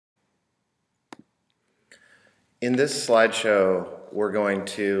In this slideshow, we're going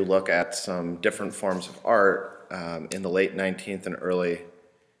to look at some different forms of art in the late 19th and early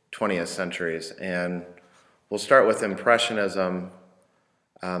 20th centuries. And we'll start with Impressionism,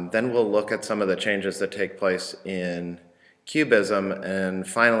 then we'll look at some of the changes that take place in Cubism, and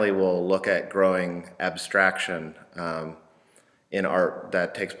finally we'll look at growing abstraction in art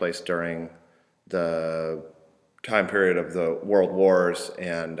that takes place during the time period of the World Wars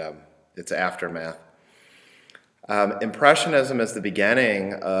and its aftermath. Impressionism is the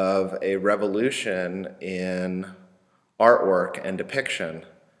beginning of a revolution in artwork and depiction.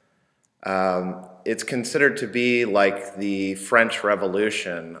 It's considered to be like the French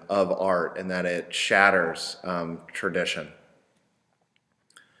Revolution of art in that it shatters tradition.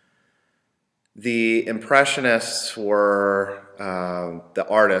 The Impressionists were the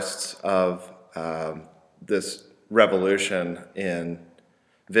artists of this revolution in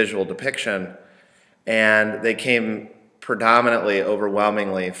visual depiction, and they came predominantly,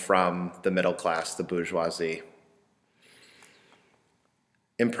 overwhelmingly from the middle class, the bourgeoisie.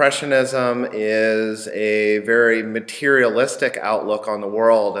 Impressionism is a very materialistic outlook on the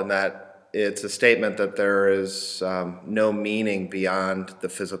world, in that it's a statement that there is no meaning beyond the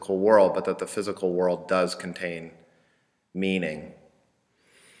physical world, but that the physical world does contain meaning.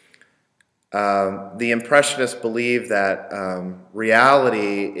 The Impressionists believe that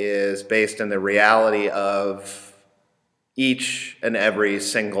reality is based in the reality of each and every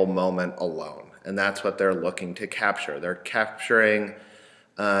single moment alone, and that's what they're looking to capture. They're capturing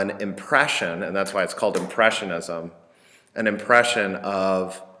an impression, and that's why it's called Impressionism, an impression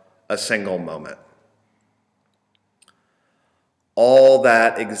of a single moment. All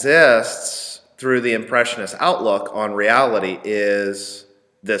that exists through the Impressionist outlook on reality is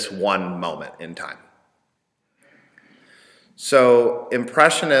this one moment in time. So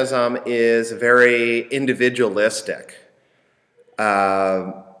Impressionism is a very individualistic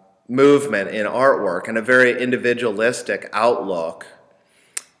movement in artwork, and a very individualistic outlook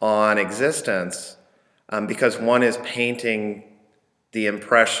on existence, because one is painting the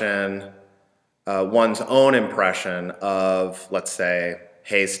impression, one's own impression of, let's say,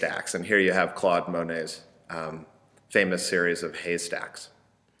 haystacks. And here you have Claude Monet's famous series of haystacks.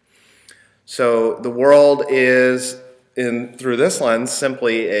 So the world is, through this lens,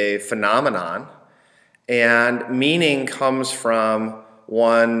 simply a phenomenon, and meaning comes from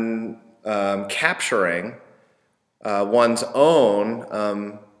one capturing one's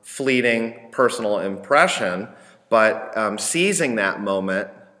own fleeting personal impression, but seizing that moment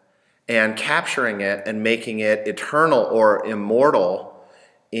and capturing it and making it eternal or immortal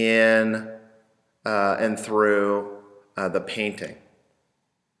in and through the painting.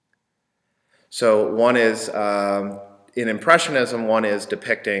 So one is, in Impressionism, one is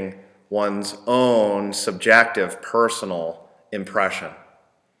depicting one's own subjective, personal impression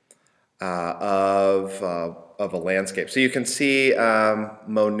of a landscape. So you can see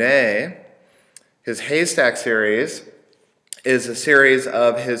Monet, his haystack series is a series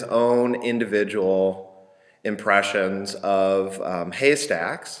of his own individual impressions of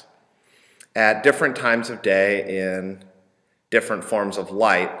haystacks at different times of day in different forms of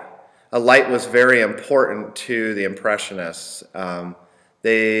light. Light was very important to the Impressionists.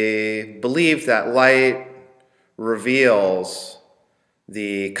 They believed that light reveals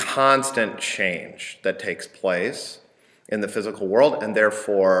the constant change that takes place in the physical world, and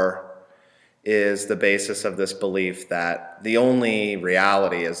therefore is the basis of this belief that the only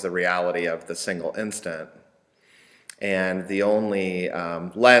reality is the reality of the single instant, and the only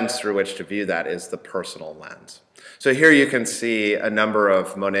lens through which to view that is the personal lens. So here you can see a number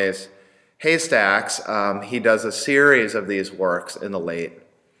of Monet's haystacks. He does a series of these works in the late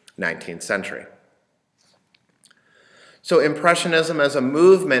 19th century. So Impressionism as a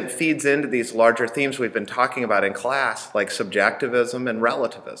movement feeds into these larger themes we've been talking about in class, like subjectivism and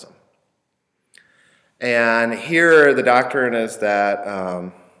relativism. And here the doctrine is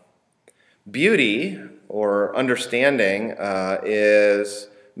that beauty or understanding is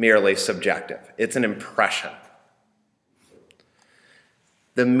merely subjective. It's an impression.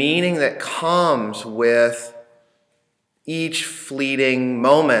 The meaning that comes with each fleeting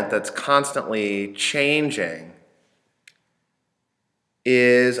moment that's constantly changing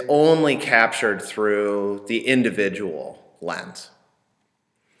is only captured through the individual lens,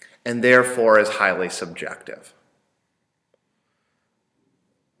 and therefore is highly subjective.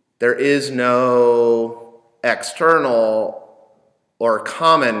 There is no external or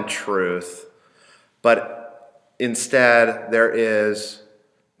common truth, but instead there is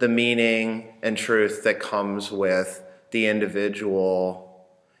the meaning and truth that comes with the individual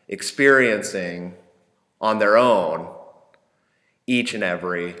experiencing on their own each and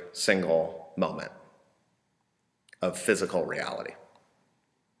every single moment of physical reality.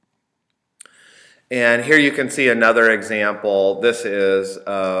 And here you can see another example. This is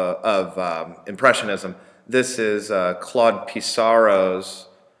of Impressionism. This is Claude Pissarro's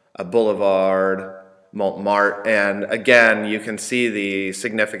Boulevard Montmartre. And again, you can see the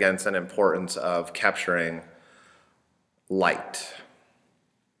significance and importance of capturing light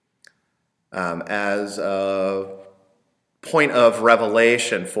as a point of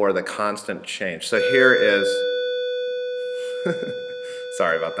revelation for the constant change. So here is,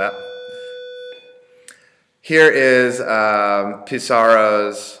 sorry about that. Here is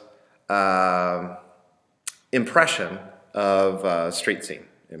Pissarro's impression of a street scene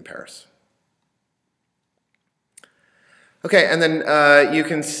in Paris. Okay, and then you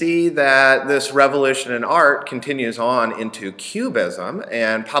can see that this revolution in art continues on into Cubism,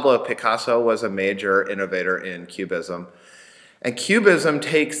 and Pablo Picasso was a major innovator in Cubism. And Cubism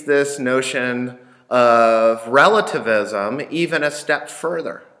takes this notion of relativism even a step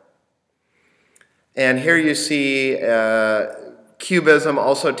further. And here you see Cubism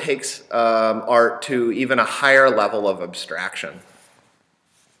also takes art to even a higher level of abstraction.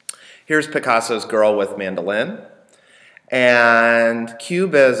 Here's Picasso's Girl with Mandolin. And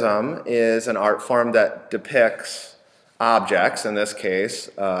Cubism is an art form that depicts objects, in this case,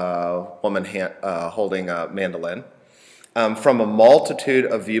 a woman holding a mandolin, from a multitude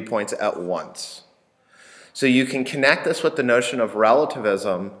of viewpoints at once. So you can connect this with the notion of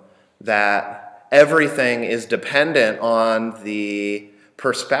relativism, that everything is dependent on the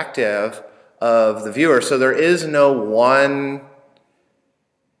perspective of the viewer. So there is no one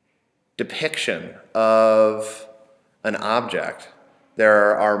depiction of an object.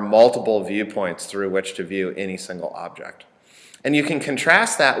 There are multiple viewpoints through which to view any single object. And you can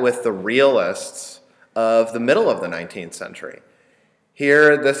contrast that with the realists of the middle of the 19th century.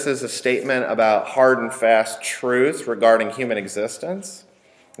 Here, this is a statement about hard and fast truth regarding human existence.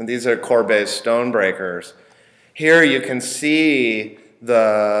 And these are Courbet's Stonebreakers. Here you can see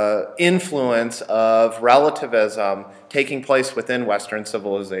the influence of relativism taking place within Western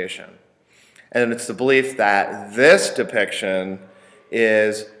civilization. And it's the belief that this depiction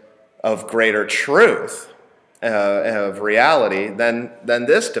is of greater truth, of reality, than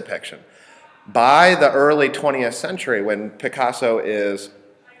this depiction. By the early 20th century, when Picasso is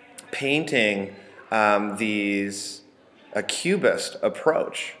painting a cubist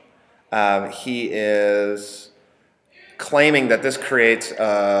approach, he is claiming that this creates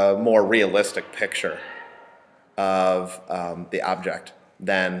a more realistic picture of the object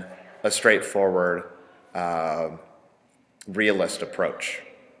than a straightforward realist approach.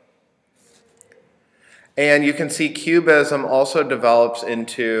 And you can see Cubism also develops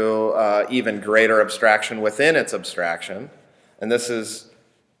into even greater abstraction within its abstraction. And this is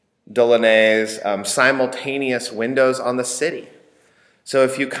Delaunay's simultaneous windows on the city. So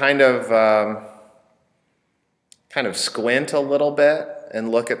if you kind of squint a little bit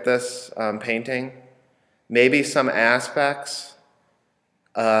and look at this painting, maybe some aspects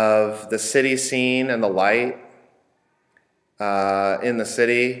of the city scene and the light in the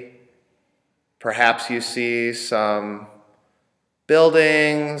city. Perhaps you see some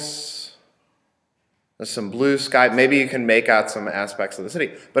buildings, some blue sky. Maybe you can make out some aspects of the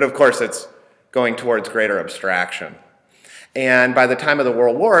city. But of course, it's going towards greater abstraction. And by the time of the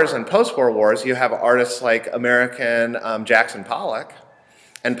World Wars and post-World Wars, you have artists like American Jackson Pollock.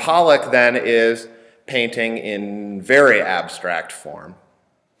 And Pollock then is painting in very abstract form.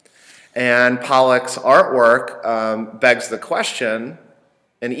 And Pollock's artwork begs the question,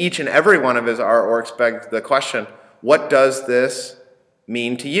 and each and every one of his artworks begs the question, what does this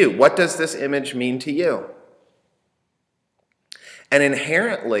mean to you? What does this image mean to you? And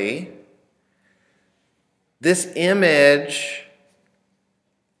inherently, this image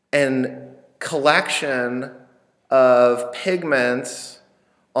and collection of pigments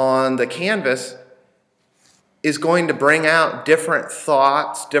on the canvas is going to bring out different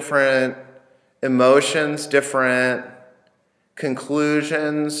thoughts, different emotions, different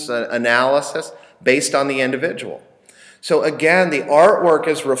conclusions, analysis based on the individual. So again, the artwork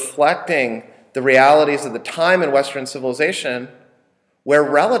is reflecting the realities of the time in Western civilization where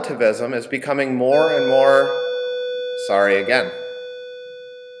relativism is becoming more and more,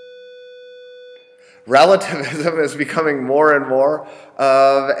 relativism is becoming more and more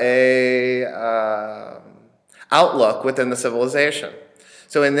of a outlook within the civilization.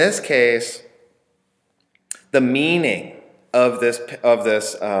 So in this case, the meaning of this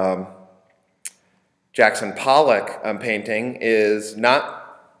Jackson Pollock painting is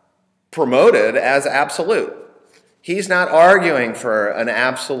not promoted as absolute. He's not arguing for an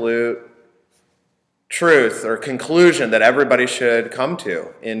absolute truth or conclusion that everybody should come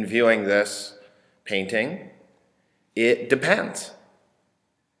to in viewing this painting. It depends.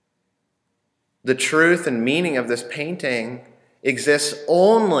 The truth and meaning of this painting exists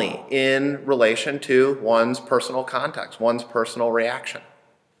only in relation to one's personal context, one's personal reaction.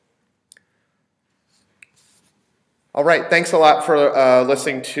 All right, thanks a lot for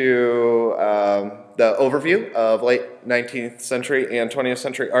listening to the overview of late 19th century and 20th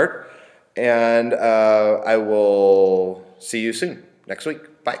century art, and I will see you soon, next week.